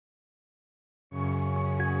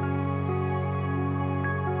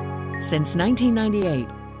Since 1998,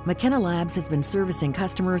 McKenna Labs has been servicing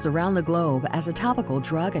customers around the globe as a topical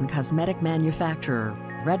drug and cosmetic manufacturer,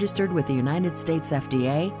 registered with the United States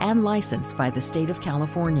FDA and licensed by the state of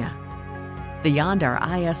California. Beyond our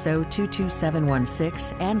ISO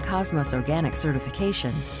 22716 and Cosmos Organic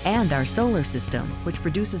certification, and our solar system, which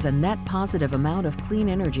produces a net positive amount of clean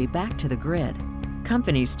energy back to the grid,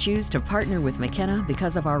 companies choose to partner with McKenna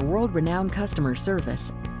because of our world-renowned customer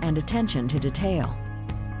service and attention to detail.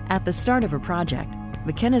 At the start of a project,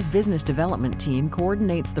 McKenna's business development team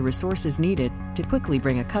coordinates the resources needed to quickly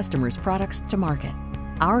bring a customer's products to market.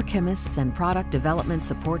 Our chemists and product development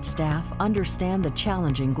support staff understand the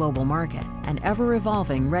challenging global market and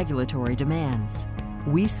ever-evolving regulatory demands.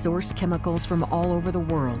 We source chemicals from all over the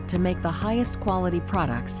world to make the highest quality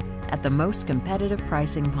products at the most competitive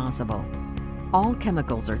pricing possible. All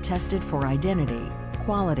chemicals are tested for identity,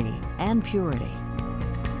 quality, and purity.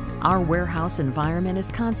 Our warehouse environment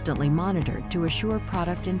is constantly monitored to assure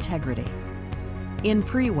product integrity. In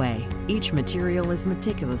pre-weigh, each material is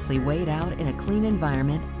meticulously weighed out in a clean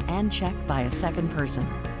environment and checked by a second person.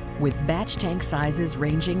 With batch tank sizes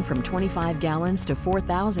ranging from 25 gallons to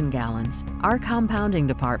 4,000 gallons, our compounding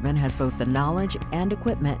department has both the knowledge and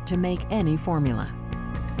equipment to make any formula.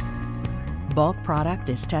 Bulk product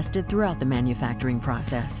is tested throughout the manufacturing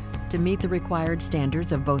process to meet the required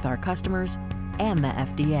standards of both our customers and the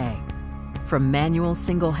FDA. From manual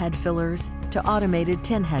single head fillers to automated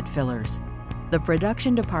 10 head fillers, the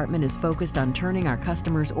production department is focused on turning our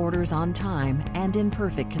customers' orders on time and in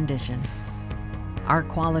perfect condition. Our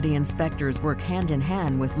quality inspectors work hand in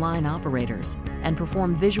hand with line operators and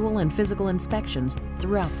perform visual and physical inspections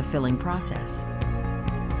throughout the filling process.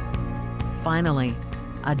 Finally,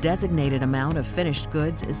 a designated amount of finished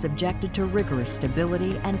goods is subjected to rigorous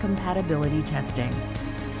stability and compatibility testing.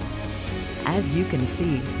 As you can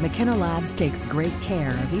see, McKenna Labs takes great care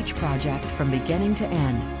of each project from beginning to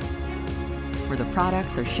end, where the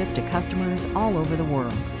products are shipped to customers all over the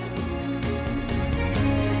world.